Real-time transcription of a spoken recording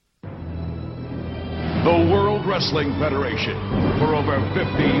The World Wrestling Federation. For over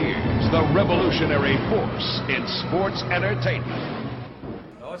 50 years, the revolutionary force in sports entertainment.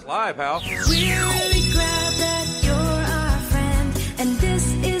 Oh, it's live, pal. We're really glad that you're our friend, and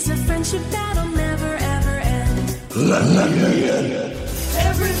this is a friendship that'll never, ever end.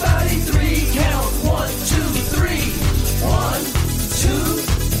 Everybody three count. 1, 2, 3. 1, 2,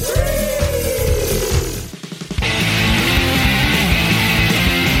 3.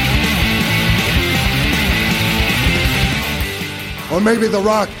 Or maybe The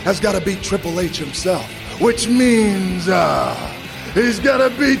Rock has got to beat Triple H himself, which means he's got to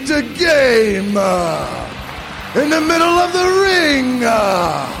beat the game in the middle of the ring,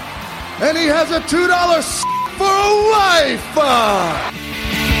 and he has a $2 for a wife.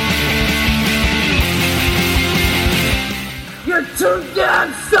 You're too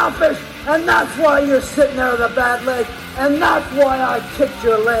damn selfish, and that's why you're sitting there with a bad leg, and that's why I kicked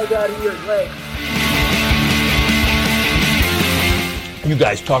your leg out of your leg. You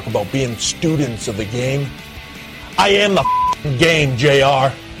guys talk about being students of the game. I am the game, JR.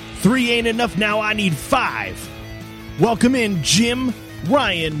 3 ain't enough now, I need 5. Welcome in Jim,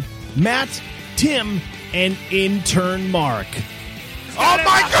 Ryan, Matt, Tim, and intern Mark. Oh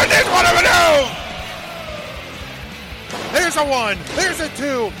my goodness, what do we do? There's a 1. There's a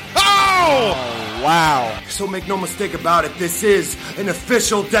 2. Oh! Wow. So make no mistake about it, this is an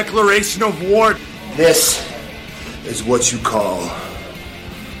official declaration of war. This is what you call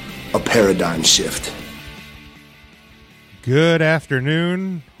a paradigm shift. Good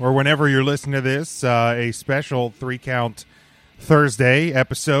afternoon, or whenever you're listening to this, a special 3 Count Thursday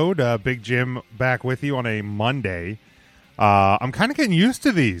episode. Big Jim back with you on a Monday. I'm kind of getting used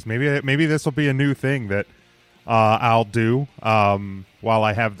to these. Maybe this will be a new thing that I'll do while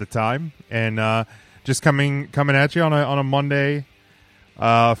I have the time. And just coming at you on a Monday.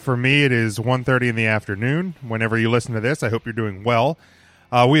 For me, it is 1:30 in the afternoon. Whenever you listen to this, I hope you're doing well.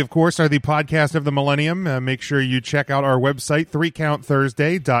 We, of course, are the podcast of the millennium. Make sure you check out our website,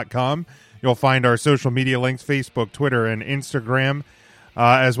 3countthursday.com. You'll find our social media links, Facebook, Twitter, and Instagram,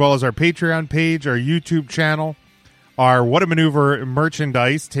 as well as our Patreon page, our YouTube channel, our What a Maneuver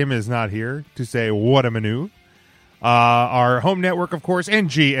merchandise. Tim is not here to say what a maneuver. Our home network, of course,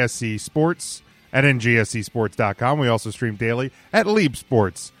 NGSC Sports at ngscsports.com. We also stream daily at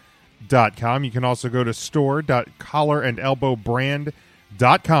leapsports.com. You can also go to store.collarandelbowbrand.com.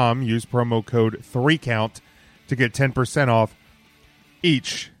 Use promo code 3count to get 10% off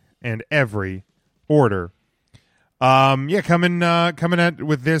each and every order. Coming at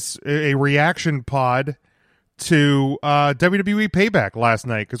with this a reaction pod to WWE Payback last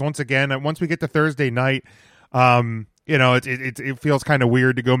night, because once we get to Thursday night, it feels kind of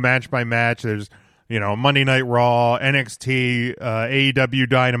weird to go match by match. There's Monday Night Raw, NXT, AEW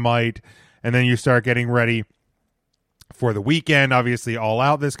Dynamite, and then you start getting ready for the weekend, obviously All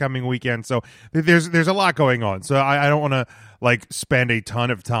Out this coming weekend. So there's a lot going on. So I don't want to spend a ton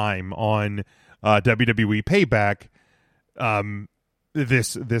of time on WWE Payback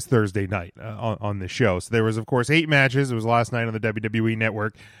this Thursday night on the show. So there was, of course, 8 matches. It was last night on the WWE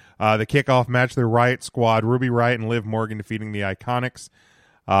Network. The kickoff match, the Riot Squad, Ruby Riott and Liv Morgan defeating the Iconics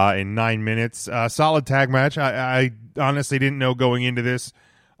in 9 minutes. Solid tag match. I honestly didn't know going into this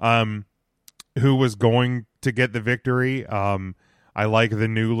who was going to get the victory. I like the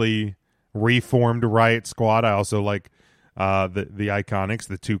newly reformed Riot Squad. I also like the Iconics,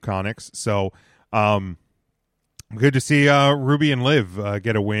 the two Conics. So good to see Ruby and Liv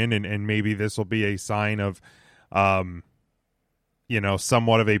get a win, and maybe this will be a sign of somewhat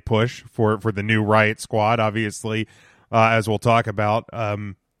of a push for the new Riot Squad. Obviously, as we'll talk about,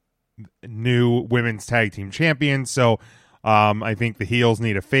 new women's tag team champions. So I think the heels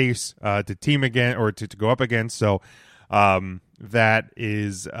need a face to team again, or to go up against. So that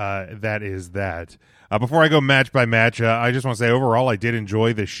is that. Before I go match by match, I just want to say overall I did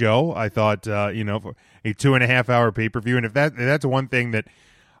enjoy the show. I thought for a 2.5 hour pay-per-view, and if that's one thing that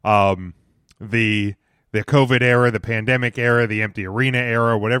the COVID era, the pandemic era, the empty arena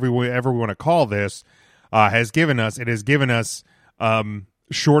era, whatever we want to call this, has given us. It has given us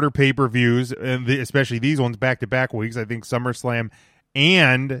shorter pay-per-views, especially these ones back-to-back weeks. I think SummerSlam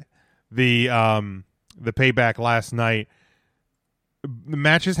and the Payback last night, the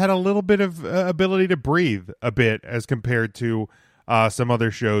matches had a little bit of ability to breathe a bit as compared to some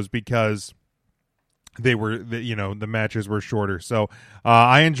other shows, because they were the matches were shorter. So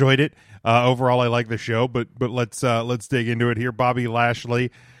I enjoyed it. Overall, I like the show, but let's dig into it here. Bobby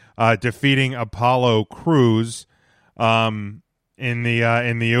Lashley defeating Apollo Crews in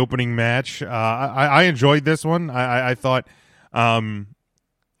the opening match. I enjoyed this one. I thought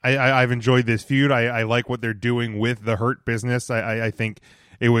I've enjoyed this feud. I like what they're doing with the Hurt Business. I think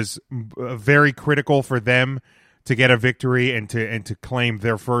it was very critical for them to get a victory and to claim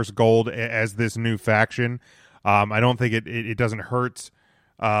their first gold as this new faction. I don't think it doesn't hurt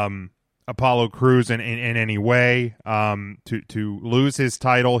Apollo Crews in any way to lose his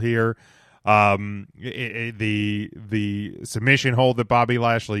title here. The submission hold that Bobby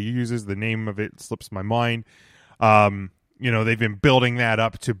Lashley uses, the name of it slips my mind. They've been building that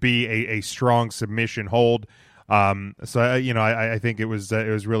up to be a strong submission hold. I think it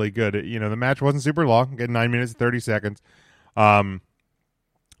was really good. The match wasn't super long, getting 9 minutes and 30 seconds.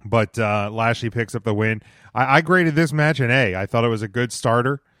 But Lashley picks up the win. I graded this match an A. I thought it was a good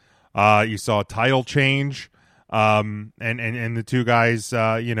starter. You saw a title change. And the two guys,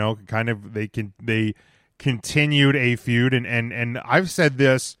 they continued a feud, and I've said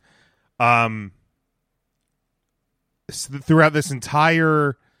this, throughout this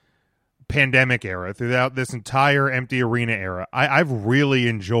entire pandemic era, throughout this entire empty arena era, I've really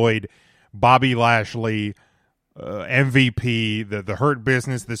enjoyed Bobby Lashley, MVP, the Hurt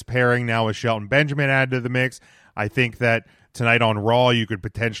Business, this pairing now with Shelton Benjamin added to the mix. I think that tonight on Raw, you could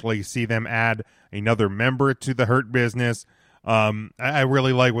potentially see them add another member to the Hurt Business. I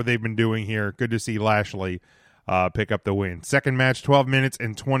really like what they've been doing here. Good to see Lashley pick up the win. Second match, 12 minutes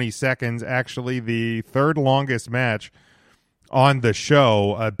and 20 seconds. Actually, the third longest match on the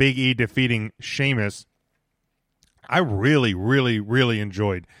show. Big E defeating Sheamus. I really, really, really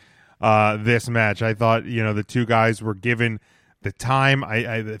enjoyed this match. I thought, the two guys were given the time.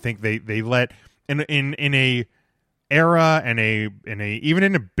 I think they let in a era and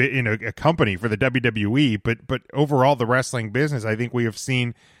even in a company for the WWE, but overall the wrestling business, I think we have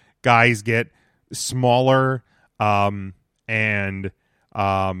seen guys get smaller and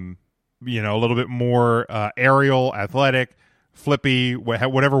a little bit more aerial, athletic, flippy,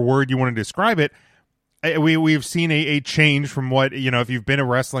 whatever word you want to describe it. We've seen a change from what, if you've been a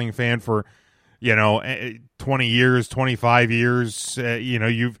wrestling fan for 20 years, 25 years,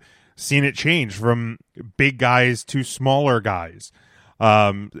 you've seen it change from big guys to smaller guys,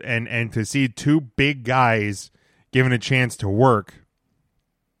 and to see two big guys given a chance to work,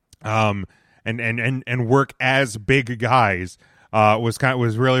 and work as big guys,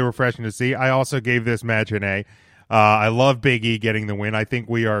 was really refreshing to see. I also gave this match an A. I love Big E getting the win. I think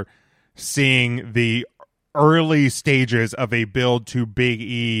we are seeing the early stages of a build to Big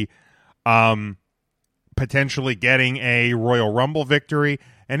E, potentially getting a Royal Rumble victory.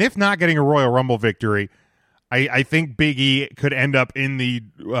 And if not getting a Royal Rumble victory, I think Big E could end up in the,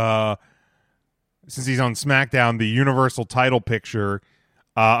 since he's on SmackDown, the Universal title picture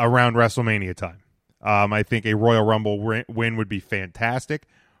around WrestleMania time. I think a Royal Rumble win would be fantastic,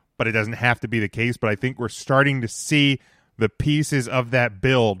 but it doesn't have to be the case. But I think we're starting to see the pieces of that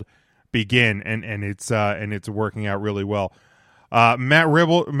build begin, and it's working out really well. Matt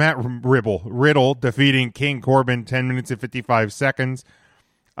Riddle defeating King Corbin, 10 minutes and 55 seconds.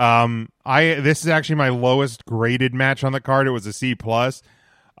 This is actually my lowest graded match on the card. It was a C+.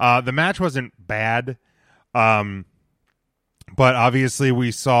 The match wasn't bad. But obviously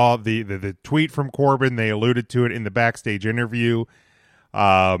we saw the tweet from Corbin. They alluded to it in the backstage interview.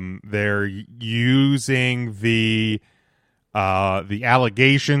 They're using the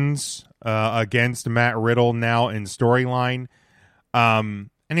allegations against Matt Riddle now in storyline. And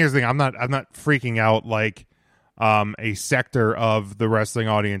here's the thing: I'm not freaking out like a sector of the wrestling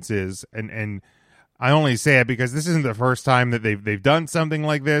audience is, and I only say it because this isn't the first time that they've done something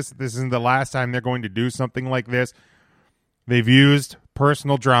like this. This isn't the last time they're going to do something like this. They've used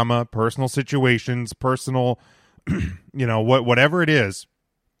personal drama, personal situations, personal, whatever it is.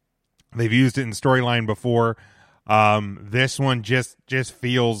 They've used it in storyline before. This one just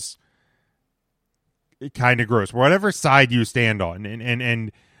feels kind of gross. Whatever side you stand on,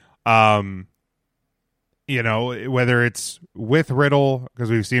 and whether it's with Riddle, because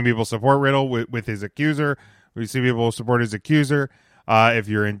we've seen people support Riddle with his accuser, we've seen people support his accuser. If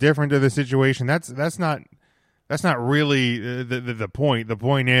you're indifferent to the situation, that's not really the point. The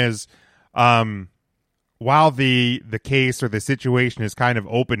point is, while the case or the situation is kind of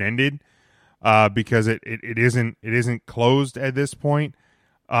open ended, because it isn't closed at this point.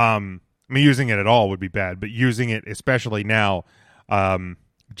 Using it at all would be bad, but using it especially now,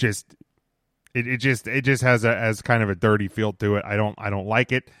 just has kind of a dirty feel to it. I don't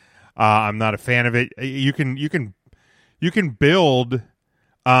like it. I'm not a fan of it. You can build,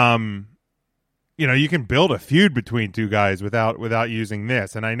 you can build a feud between two guys without using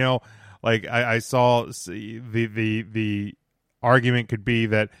this. And I know, like I saw the argument could be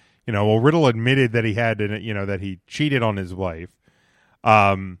that, Riddle admitted that he had, that he cheated on his wife.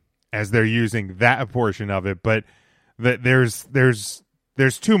 as they're using that portion of it. But there's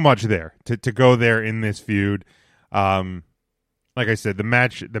too much there to go there in this feud. Like I said, the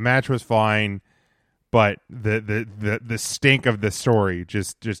match was fine, but the stink of the story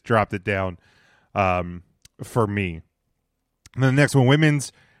just dropped it down for me. And the next one,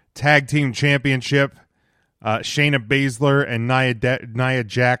 women's tag team championship. Shayna Baszler and Nia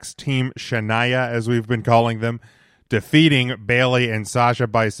Jax, Team Shania, as we've been calling them, defeating Bayley and Sasha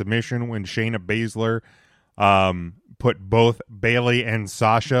by submission when Shayna Baszler put both Bayley and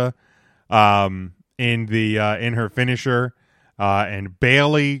Sasha in her finisher, and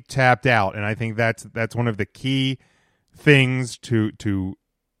Bayley tapped out. And I think that's one of the key things to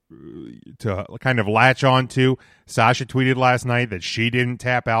kind of latch on to. Sasha tweeted last night that she didn't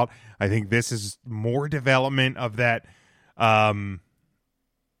tap out. I think this is more development of that, that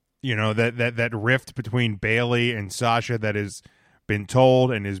rift between Bayley and Sasha that has been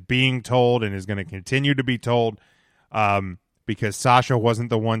told and is being told and is going to continue to be told, because Sasha wasn't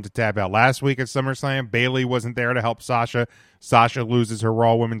the one to tap out last week at SummerSlam. Bayley wasn't there to help Sasha. Sasha loses her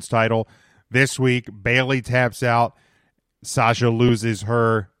Raw Women's title. This week, Bayley taps out. Sasha loses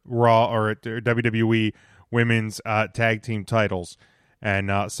her Raw or WWE Women's Tag Team titles.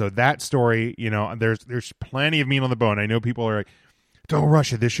 And so that story, there's plenty of meat on the bone. I know people are like, don't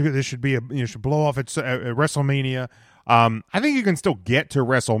rush it. This should be should blow off at WrestleMania. I think you can still get to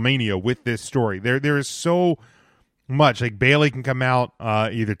WrestleMania with this story. There is so much. Like, Bayley can come out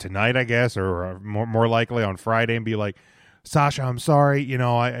either tonight, I guess, or more likely on Friday and be like, Sasha, I'm sorry.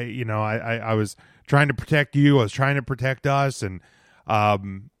 I was trying to protect you. I was trying to protect us, and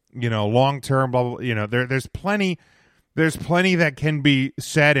long term, blah blah. There's plenty that can be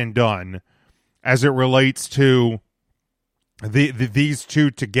said and done as it relates to these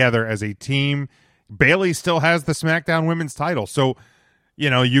two together as a team. Bayley still has the SmackDown Women's title, so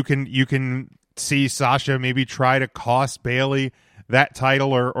you can see Sasha maybe try to cost Bayley that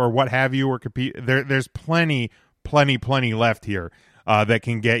title or what have you, or compete. There's plenty left here that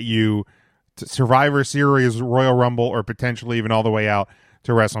can get you to Survivor Series, Royal Rumble, or potentially even all the way out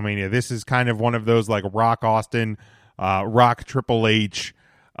to WrestleMania. This is kind of one of those like Rock Austin, Rock Triple H,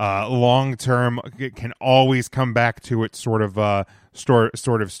 long term, it can always come back to it sort of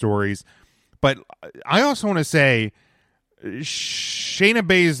stories. But I also want to say Shayna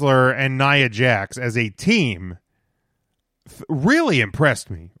Baszler and Nia Jax as a team really impressed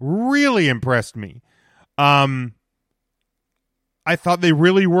me. I thought they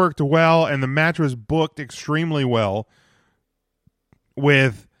really worked well, and the match was booked extremely well.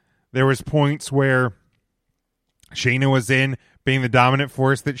 There was points where Shayna was in being the dominant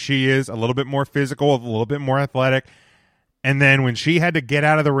force that she is, a little bit more physical, a little bit more athletic. And then when she had to get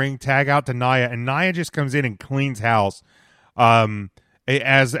out of the ring, tag out to Nia, and Nia just comes in and cleans house,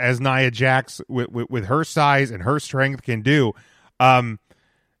 as Nia Jax with her size and her strength can do.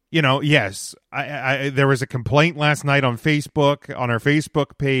 Yes, there was a complaint last night on Facebook, on our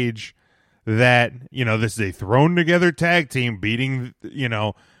Facebook page, that this is a thrown together tag team beating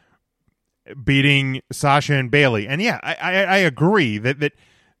Sasha and Bayley. And yeah, I agree that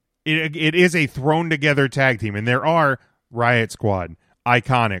it is a thrown together tag team, and there are Riot Squad,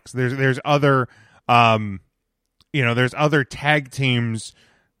 Iconics. There's other there's other tag teams,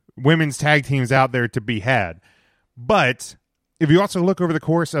 women's tag teams out there to be had. But if you also look over the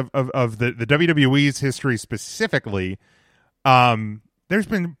course of the WWE's history specifically, there's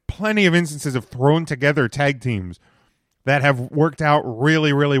been plenty of instances of thrown together tag teams that have worked out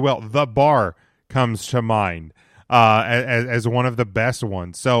really, really well. The Bar comes to mind as one of the best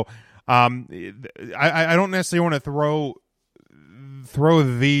ones. So I don't necessarily want to throw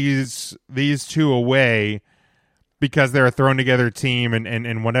these two away because they're a thrown together team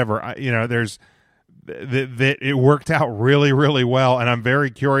and whatever. There's that it worked out really, really well, and I'm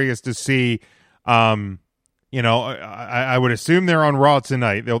very curious to see. I would assume they're on Raw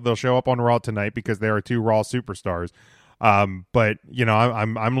tonight. They'll show up on Raw tonight because there are two Raw superstars. But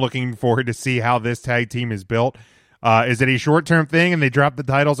I'm looking forward to see how this tag team is built. Is it a short-term thing and they drop the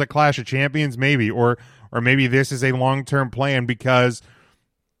titles at Clash of Champions? Maybe, or maybe this is a long-term plan because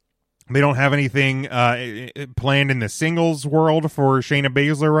they don't have anything planned in the singles world for Shayna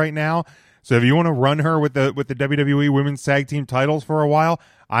Baszler right now. So if you want to run her with the WWE Women's Tag Team titles for a while,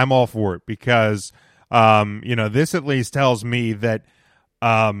 I'm all for it because this at least tells me that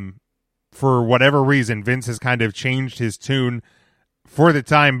for whatever reason, Vince has kind of changed his tune for the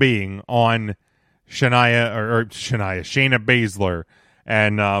time being on Shayna Baszler,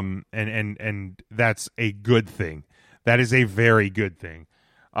 and that's a good thing. That is a very good thing.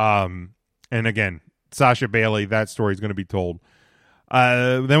 And again, Sasha Bayley, that story is going to be told.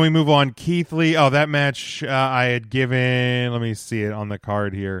 Then we move on. Keith Lee. Oh, that match I had given. Let me see it on the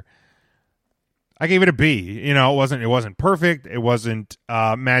card here. I gave it a B. You know, it wasn't perfect. It wasn't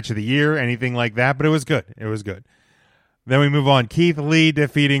match of the year, anything like that, but it was good. It was good. Then we move on. Keith Lee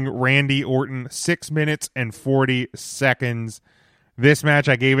defeating Randy Orton, 6 minutes and 40 seconds. This match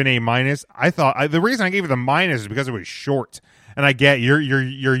I gave an A-. I thought the reason I gave it a minus is because it was short, and I get you're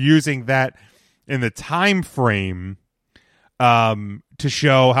using that in the time frame to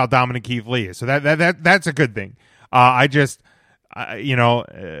show how dominant Keith Lee is. So that's a good thing. Part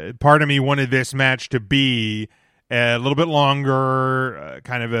of me wanted this match to be a little bit longer,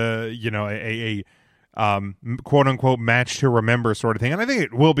 kind of a quote unquote match to remember sort of thing. And I think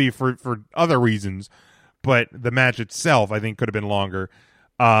it will be for other reasons, but the match itself I think could have been longer.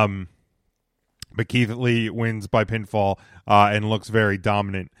 But Keith Lee wins by pinfall and looks very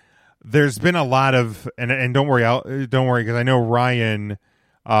dominant. There's been a lot of, and don't worry, because I know Ryan,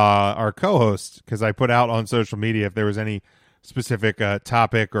 our co-host, because I put out on social media if there was any specific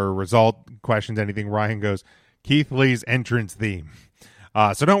topic or result questions, anything, Ryan goes, Keith Lee's entrance theme.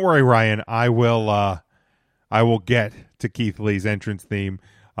 So don't worry, Ryan. I will get to Keith Lee's entrance theme.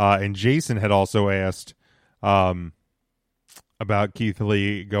 And Jason had also asked about Keith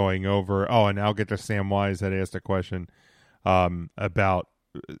Lee going over. Oh, and I'll get to Sam Wise had asked a question about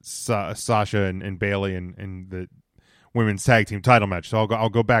Sasha and Bayley and the women's tag team title match. So I'll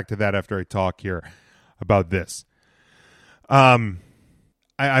go back to that after I talk here about this.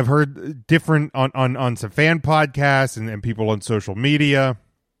 I've heard different on some fan podcasts and people on social media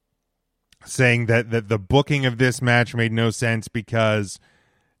saying that the booking of this match made no sense because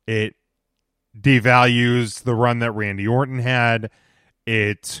it devalues the run that Randy Orton had.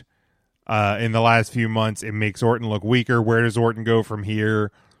 It in the last few months, it makes Orton look weaker. Where does Orton go from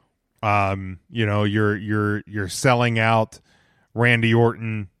here? You're selling out Randy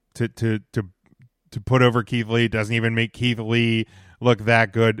Orton to put over Keith Lee. It doesn't even make Keith Lee look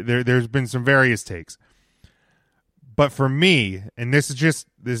that good. There's been some various takes. But for me, and this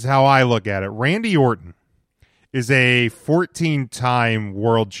is how I look at it, Randy Orton is a 14-time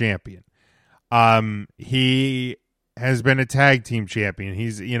world champion. He has been a tag team champion.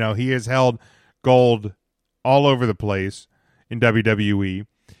 He has held gold all over the place in WWE.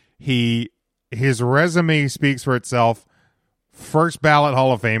 His resume speaks for itself. First ballot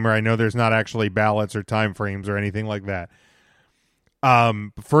Hall of Famer. I know there's not actually ballots or time frames or anything like that.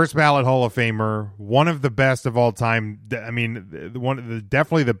 First ballot Hall of Famer, one of the best of all time. I mean,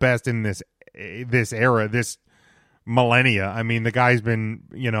 definitely the best in this era, this millennia. I mean, the guy's been,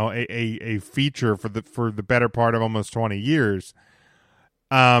 a feature for the better part of almost 20 years.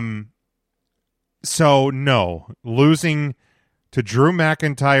 So no, losing to Drew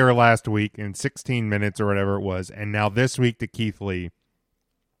McIntyre last week in 16 minutes or whatever it was, and now this week to Keith Lee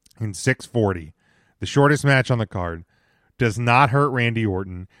in 6:40, the shortest match on the card, does not hurt Randy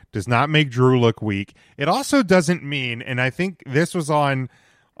Orton, does not make Drew look weak. It also doesn't mean, and I think this was on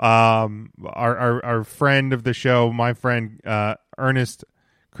our friend of the show, my friend Ernest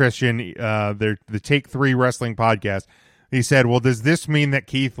Christian, the Take 3 Wrestling podcast. He said, well, does this mean that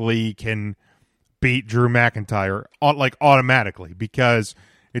Keith Lee can beat Drew McIntyre like automatically? Because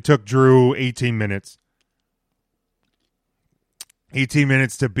it took Drew 18 minutes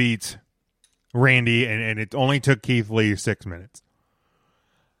to beat Randy, and it only took Keith Lee 6 minutes.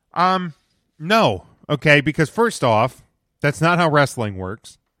 No. Okay, because first off, that's not how wrestling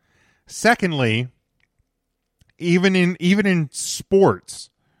works. Secondly, even in sports,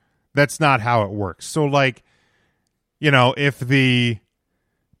 that's not how it works. So, if the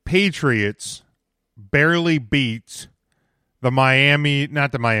Patriots barely beat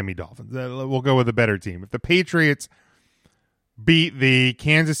not the Miami Dolphins, we'll go with a better team. If the Patriots beat the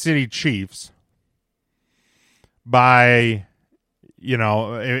Kansas City Chiefs by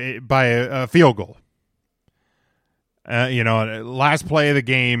a field goal, last play of the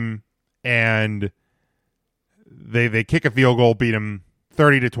game, and they kick a field goal, beat them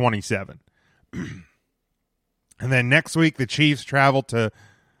 30-27. And then next week, the Chiefs travel to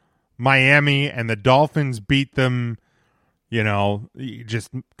Miami, and the Dolphins beat them, just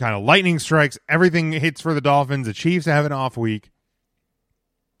kind of lightning strikes. Everything hits for the Dolphins. The Chiefs have an off week,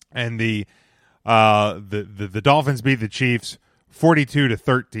 and the Dolphins beat the Chiefs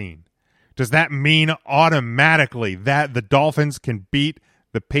 42-13. Does that mean automatically that the Dolphins can beat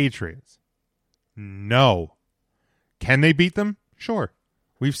the Patriots? No. Can they beat them? Sure.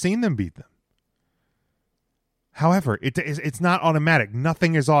 We've seen them beat them. However, it's not automatic.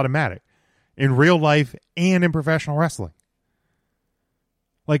 Nothing is automatic in real life and in professional wrestling.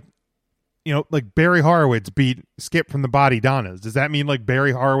 like Barry Horowitz beat Skip from the Body Donnas. Does that mean like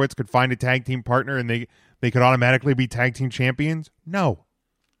Barry Horowitz could find a tag team partner and they could automatically be tag team champions? No.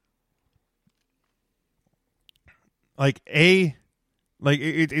 It's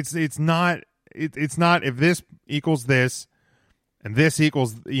not if this equals this and this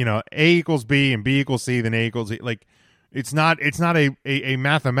equals, A equals B and B equals C, then A equals E. Like, it's not a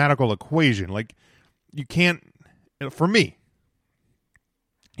mathematical equation. Like, you can't, for me,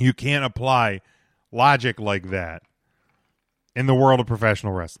 you can't apply logic like that in the world of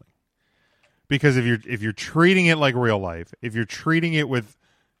professional wrestling. Because if you're treating it like real life, if you're treating it with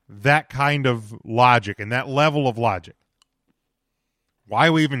that kind of logic and that level of logic, why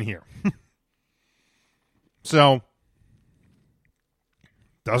are we even here? So,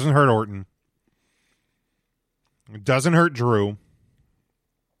 doesn't hurt Orton. It doesn't hurt Drew.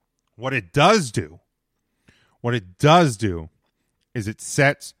 What it does do is it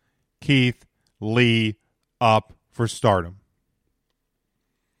sets Keith Lee up for stardom.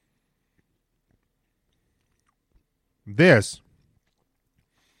 This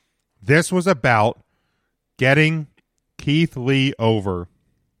was about getting Keith Lee over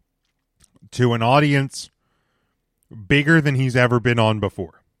to an audience bigger than he's ever been on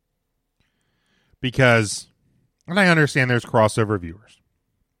before. Because, and I understand there's crossover viewers.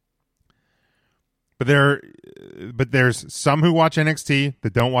 But there's some who watch NXT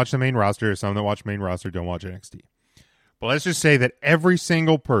that don't watch the main roster, some that watch main roster don't watch NXT. But let's just say that every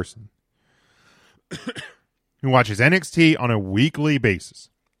single person who watches NXT on a weekly basis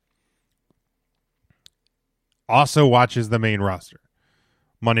also watches the main roster,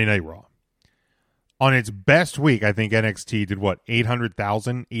 Monday Night Raw. On its best week, I think NXT did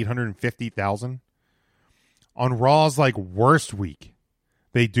 800,000, 850,000. On Raw's worst week,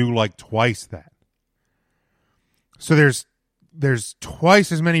 they do twice that. So there's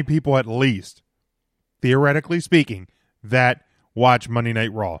twice as many people at least, theoretically speaking, that watch Monday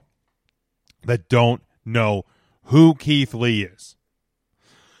Night Raw that don't know who Keith Lee is.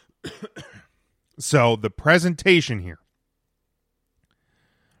 So the presentation here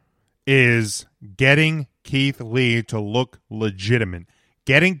is getting Keith Lee to look legitimate.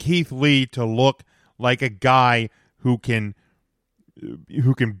 Getting Keith Lee to look like a guy who can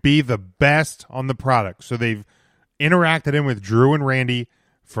be the best on the product. So they've interacted him with Drew and Randy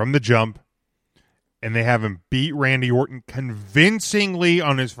from the jump, and they have him beat Randy Orton convincingly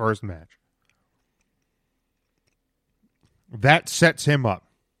on his first match. That sets him up.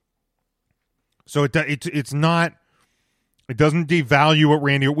 So it's not. It doesn't devalue what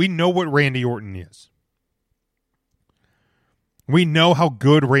Randy. We know what Randy Orton is. We know how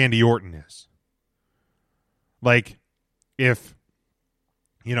good Randy Orton is. If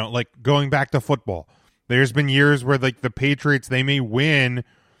going back to football, there's been years where the Patriots, they may win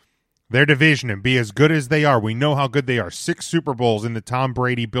their division and be as good as they are. We know how good they are. 6 Super Bowls in the Tom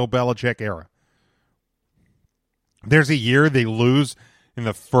Brady, Bill Belichick era. There's a year they lose in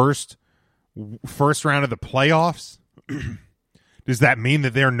the first round of the playoffs. Does that mean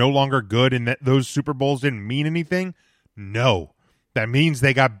that they're no longer good and that those Super Bowls didn't mean anything? No. That means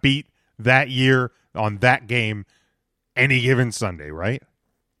they got beat that year on that game any given Sunday, right?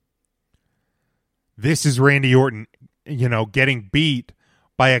 This is Randy Orton, getting beat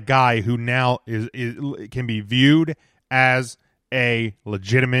by a guy who now is can be viewed as a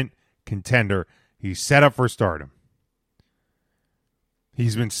legitimate contender. He's set up for stardom.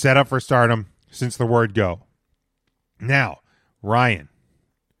 He's been set up for stardom since the word go. Now, Ryan,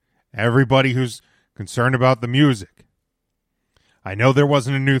 everybody who's concerned about the music, I know there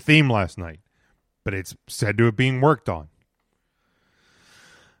wasn't a new theme last night, but it's said to have been worked on.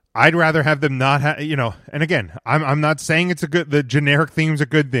 I'd rather have them not have, and again, I'm not saying the generic theme's a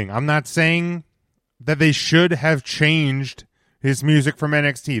good thing. I'm not saying that they should have changed his music from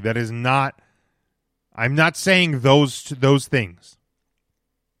NXT. That is not, I'm not saying those things.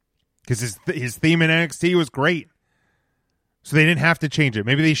 Because his theme in NXT was great. So they didn't have to change it.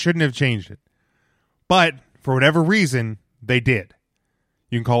 Maybe they shouldn't have changed it. But for whatever reason, they did.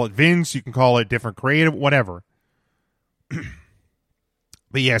 You can call it Vince, you can call it different creative, whatever.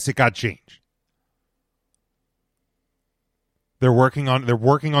 But yes, it got changed. They're working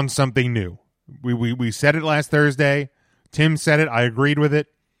on something new. We said it last Thursday. Tim said it. I agreed with it.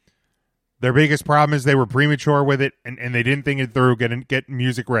 Their biggest problem is they were premature with it, and they didn't think it through, get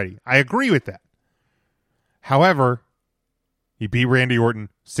music ready. I agree with that. However, he beat Randy Orton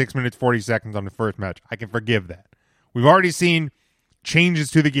 6 minutes, 40 seconds on the first match. I can forgive that. We've already seen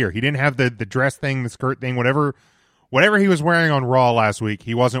changes to the gear. He didn't have the dress thing, the skirt thing, whatever he was wearing on Raw last week,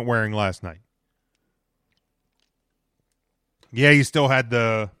 he wasn't wearing last night. Yeah, he still had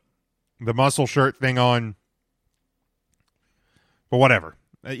the the muscle shirt thing on. But whatever.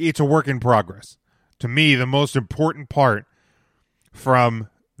 It's a work in progress. To me, the most important part from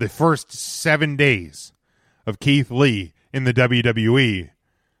the first 7 days of Keith Lee in the WWE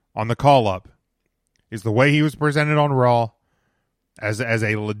on the call-up is the way he was presented on Raw as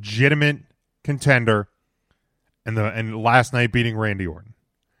a legitimate contender and last night beating Randy Orton.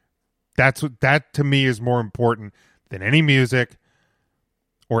 That to me is more important than any music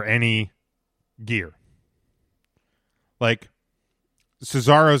or any gear. Like,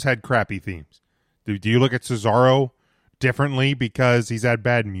 Cesaro's had crappy themes. Do you look at Cesaro differently because he's had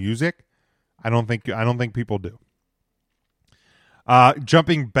bad music? I don't think people do.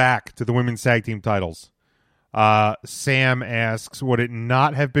 Jumping back to the women's tag team titles, Sam asks, would it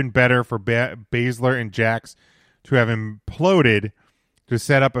not have been better for Baszler and Jax to have imploded to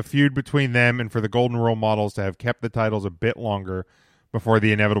set up a feud between them and for the Golden Role Models to have kept the titles a bit longer before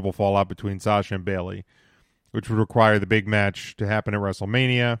the inevitable fallout between Sasha and Bayley, which would require the big match to happen at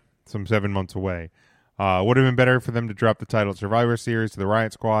WrestleMania, some 7 months away? Would have been better for them to drop the title Survivor Series to the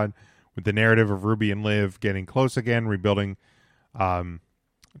Riot Squad with the narrative of Ruby and Liv getting close again, rebuilding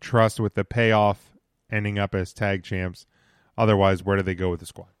trust with the payoff, ending up as tag champs. Otherwise, where do they go with the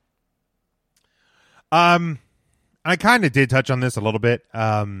squad? I kind of did touch on this a little bit.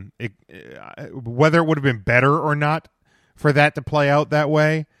 Whether it would have been better or not for that to play out that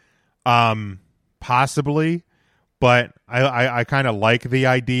way, possibly. But I kind of like the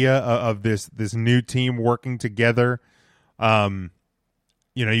idea of this new team working together. You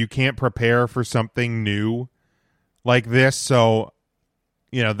can't prepare for something new like this, so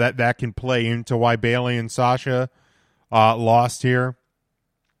that can play into why Bayley and Sasha lost here.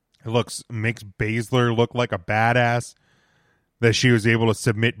 It makes Baszler look like a badass that she was able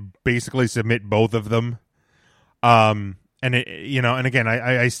to basically submit both of them. And again,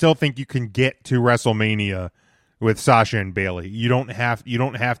 I still think you can get to WrestleMania with Sasha and Bayley. You don't have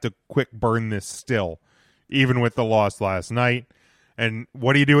to quick burn this still, even with the loss last night. And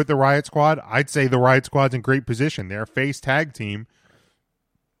what do you do with the Riot Squad? I'd say the Riot Squad's in great position. They're a face tag team.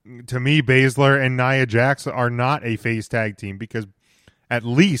 To me, Baszler and Nia Jax are not a face tag team because at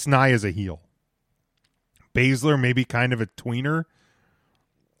least Nia's a heel. Baszler may be kind of a tweener,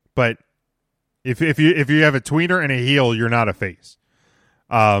 but if you have a tweener and a heel, you're not a face.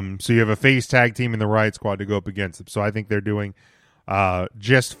 So you have a face tag team in the Riot Squad to go up against them. So I think they're doing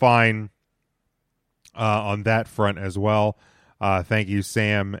just fine on that front as well. Thank you,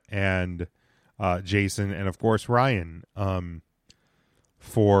 Sam and Jason, and of course Ryan,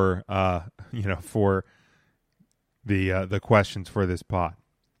 for the questions for this pod.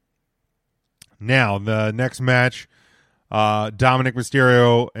 Now the next match, Dominic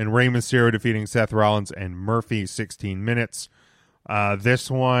Mysterio and Rey Mysterio defeating Seth Rollins and Murphy, 16 minutes. This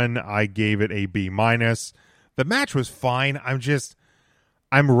one I gave it a B-. The match was fine.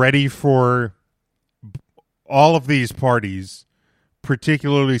 I'm ready for all of these parties,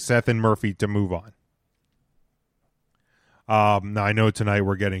 particularly Seth and Murphy, to move on. Now I know tonight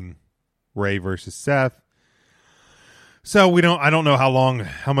we're getting Rey versus Seth, so I don't know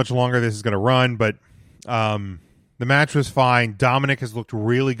how much longer this is going to run, but the match was fine. Dominic has looked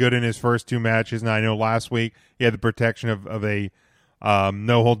really good in his first two matches. Now I know last week he had the protection of a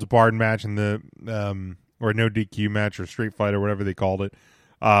no holds barred match in the or no DQ match or street fight or whatever they called it.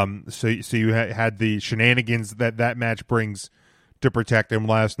 So you had the shenanigans that match brings to protect him.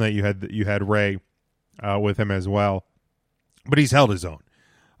 Last night you had Rey with him as well, but he's held his own.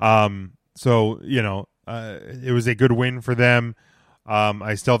 It was a good win for them.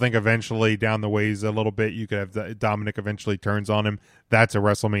 I still think eventually down the ways a little bit you could have Dominic eventually turns on him. That's a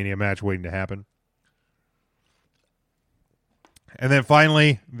WrestleMania match waiting to happen. And then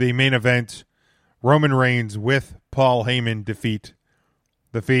finally, the main event, Roman Reigns with Paul Heyman defeat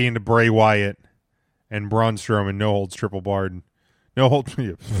The Fiend, Bray Wyatt, and Braun Strowman. No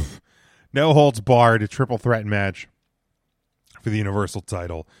holds barred triple threat match for the Universal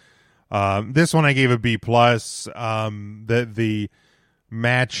title. This one I gave a B+. The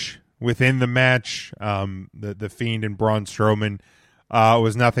match within the match, the Fiend and Braun Strowman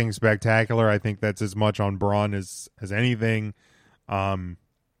was nothing spectacular. I think that's as much on Braun as anything. But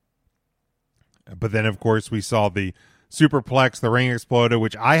then, of course, we saw the superplex, the ring exploded,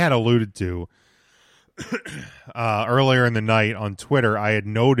 which I had alluded to earlier in the night on Twitter. I had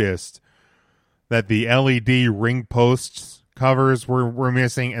noticed that the LED ring posts covers were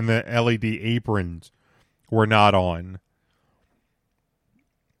missing and the LED aprons were not on.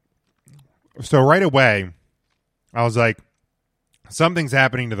 So right away, I was like, something's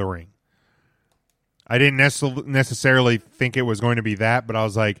happening to the ring. I didn't necessarily think it was going to be that, but I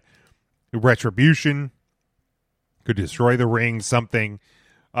was like, retribution, could destroy the ring, something.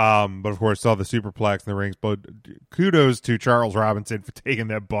 But of course, saw the superplex and the rings. But kudos to Charles Robinson for taking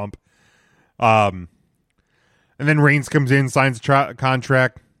that bump. And then Reigns comes in, signs a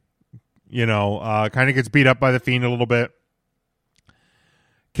contract. Kind of gets beat up by the Fiend a little bit.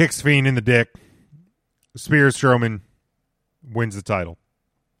 Kicks Fiend in the dick. Spears Strowman, wins the title.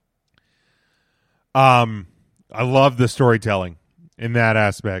 I love the storytelling in that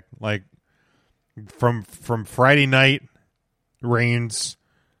aspect. Like from Friday night, Reigns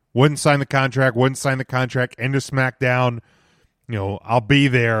wouldn't sign the contract, end of SmackDown. I'll be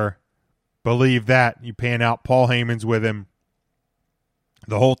there. Believe that. You pan out. Paul Heyman's with him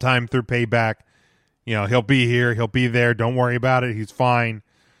the whole time through Payback. He'll be here. He'll be there. Don't worry about it. He's fine.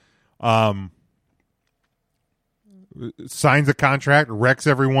 Signs a contract, wrecks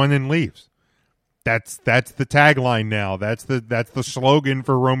everyone, and leaves. That's the tagline now. That's the slogan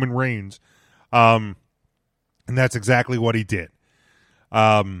for Roman Reigns. And that's exactly what he did.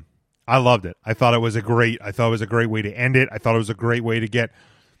 I loved it. I thought it was a great way to end it. I thought it was a great way to get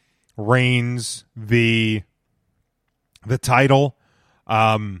Reigns the title.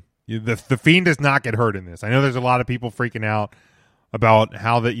 The Fiend does not get hurt in this. I know there's a lot of people freaking out about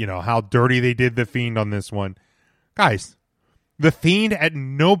how dirty they did the Fiend on this one. Guys, the Fiend at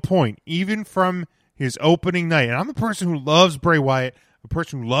no point, even from his opening night, and I'm a person who loves Bray Wyatt, a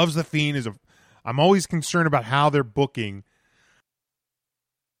person who loves the Fiend, I'm always concerned about how they're booking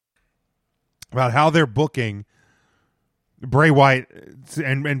Bray Wyatt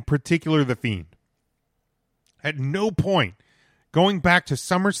and particularly the Fiend. At no point, going back to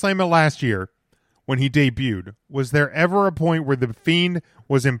SummerSlam of last year when he debuted, was there ever a point where the Fiend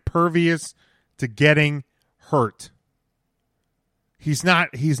was impervious to getting hurt. He's not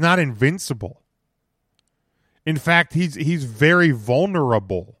invincible. In fact, he's very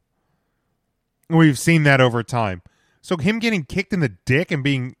vulnerable. We've seen that over time. So him getting kicked in the dick and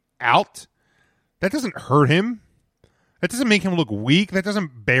being out, that doesn't hurt him. That doesn't make him look weak. That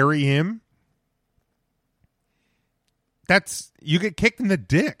doesn't bury him. You get kicked in the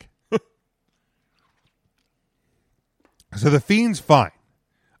dick. So the Fiend's fine.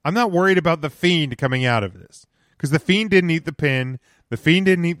 I'm not worried about the Fiend coming out of this because the Fiend didn't eat the pin. The Fiend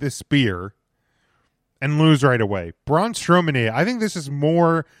didn't eat the spear and lose right away. Braun Strowman, I think this is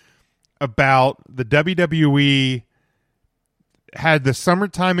more about the WWE had the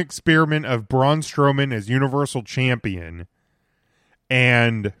summertime experiment of Braun Strowman as Universal Champion,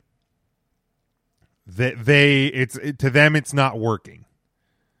 and to them it's not working.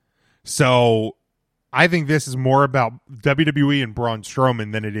 So I think this is more about WWE and Braun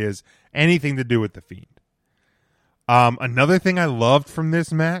Strowman than it is anything to do with the Fiend. Another thing I loved from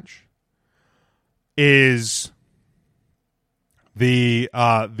this match is the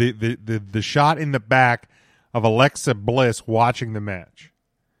shot in the back of Alexa Bliss watching the match,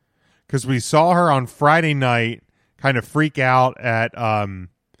 because we saw her on Friday night kind of freak out at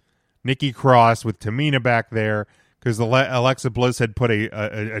Nikki Cross with Tamina back there because Alexa Bliss had put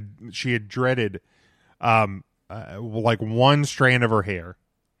she had dreaded like one strand of her hair.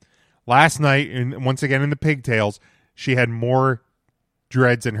 Last night, and once again in the pigtails, she had more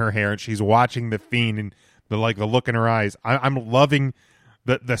dreads in her hair, and she's watching the Fiend and the look in her eyes. I'm loving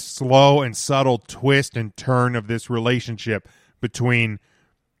the slow and subtle twist and turn of this relationship between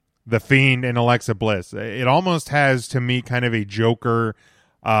the Fiend and Alexa Bliss. It almost has, to me, kind of a Joker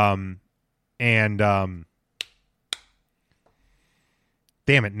damn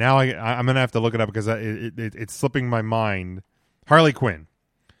it, now I'm going to have to look it up because it's slipping my mind. Harley Quinn.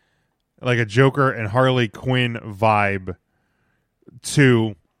 Like a Joker and Harley Quinn vibe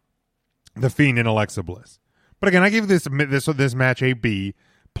to the Fiend and Alexa Bliss. But again, I give this match a B+.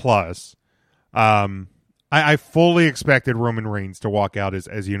 I fully expected Roman Reigns to walk out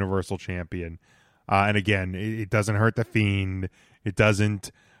as Universal Champion. And again, it doesn't hurt the Fiend. It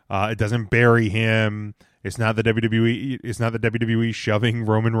doesn't bury him. It's not the WWE. It's not the WWE shoving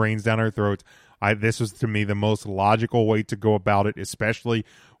Roman Reigns down our throats. This was, to me, the most logical way to go about it, especially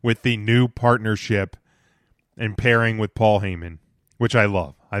with the new partnership and pairing with Paul Heyman, which I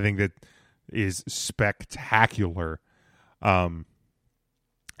love. I think that is spectacular. And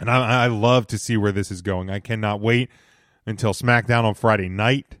I love to see where this is going. I cannot wait until SmackDown on Friday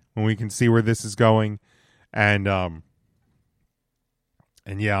night when we can see where this is going. And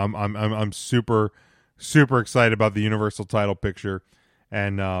yeah, I'm super excited about the Universal title picture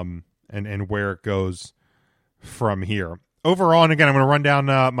and where it goes from here. Overall, and again, I'm going to run down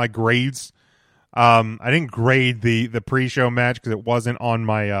my grades. I didn't grade the pre-show match because it wasn't on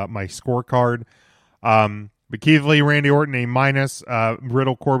my my scorecard. But Keith Lee, Randy Orton, A-,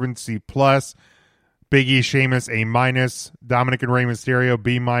 Riddle, Corbin, C+, Big E, Sheamus, A-, Dominic and Rey Mysterio,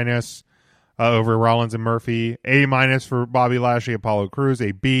 B-, over Rollins and Murphy, A- for Bobby Lashley, Apollo Crews,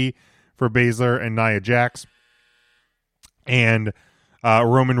 a B for Baszler and Nia Jax, and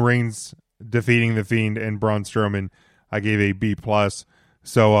Roman Reigns defeating The Fiend and Braun Strowman, I gave a B+.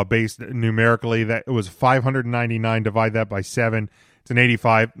 So based numerically, that was 599. Divide that by 7. It's an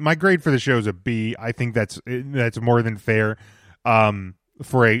 85. My grade for the show is a B. I think that's more than fair.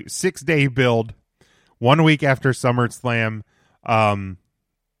 For a 6-day build, 1 week after SummerSlam, I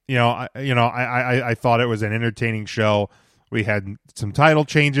thought it was an entertaining show. We had some title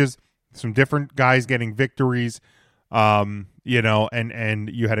changes, some different guys getting victories, and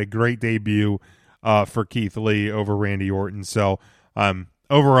you had a great debut for Keith Lee over Randy Orton. So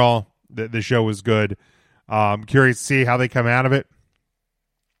overall, the show was good. Curious to see how they come out of it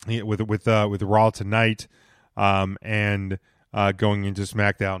with Raw tonight, and going into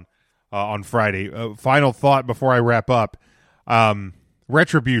SmackDown on Friday. Final thought before I wrap up.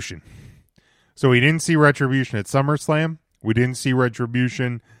 Retribution. So we didn't see Retribution at SummerSlam. We didn't see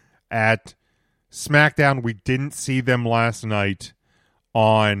Retribution at SmackDown. We didn't see them last night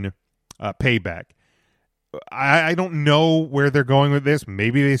on Payback. I don't know where they're going with this.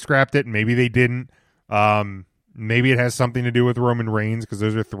 Maybe they scrapped it. Maybe they didn't. Maybe it has something to do with Roman Reigns, because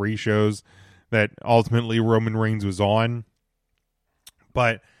those are 3 shows that ultimately Roman Reigns was on.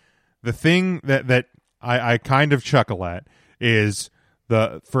 But the thing that I kind of chuckle at is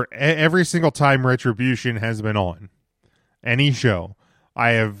for every single time Retribution has been on any show, I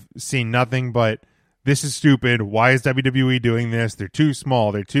have seen nothing but, this is stupid. Why is WWE doing this? They're too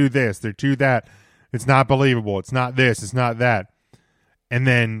small. They're too this. They're too that. It's not believable. It's not this. It's not that. And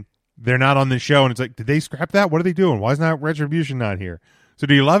then they're not on the show, and it's like, did they scrap that? What are they doing? Why is not Retribution not here? So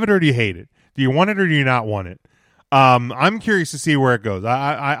do you love it or do you hate it? Do you want it or do you not want it? I'm curious to see where it goes.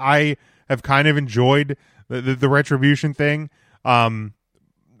 I have kind of enjoyed the Retribution thing.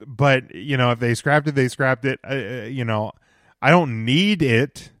 But, if they scrapped it, they scrapped it. I don't need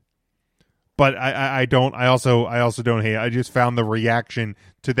it, but I also don't hate it. I just found the reaction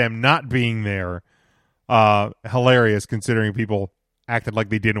to them not being there hilarious, considering people acted like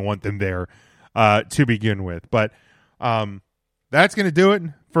they didn't want them there to begin with. But that's going to do it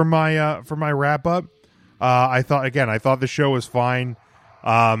for my wrap up. I thought the show was fine.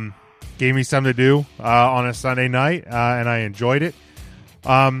 Gave me something to do on a Sunday night, and I enjoyed it.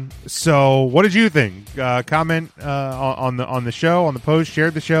 So what did you think? Comment on the show, on the post,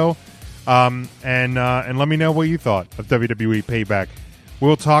 share the show, and let me know what you thought of WWE Payback.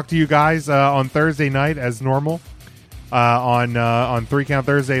 We'll talk to you guys on Thursday night as normal on 3 Count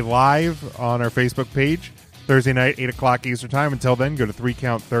Thursday live on our Facebook page. Thursday night, 8 o'clock Eastern Time. Until then, go to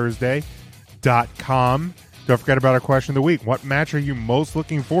 3CountThursday.com. Don't forget about our question of the week. What match are you most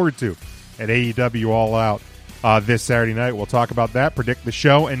looking forward to at AEW All Out this Saturday night? We'll talk about that, predict the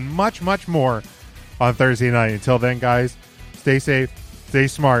show, and much, much more on Thursday night. Until then, guys, stay safe, stay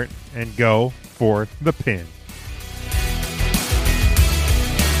smart, and go for the pin.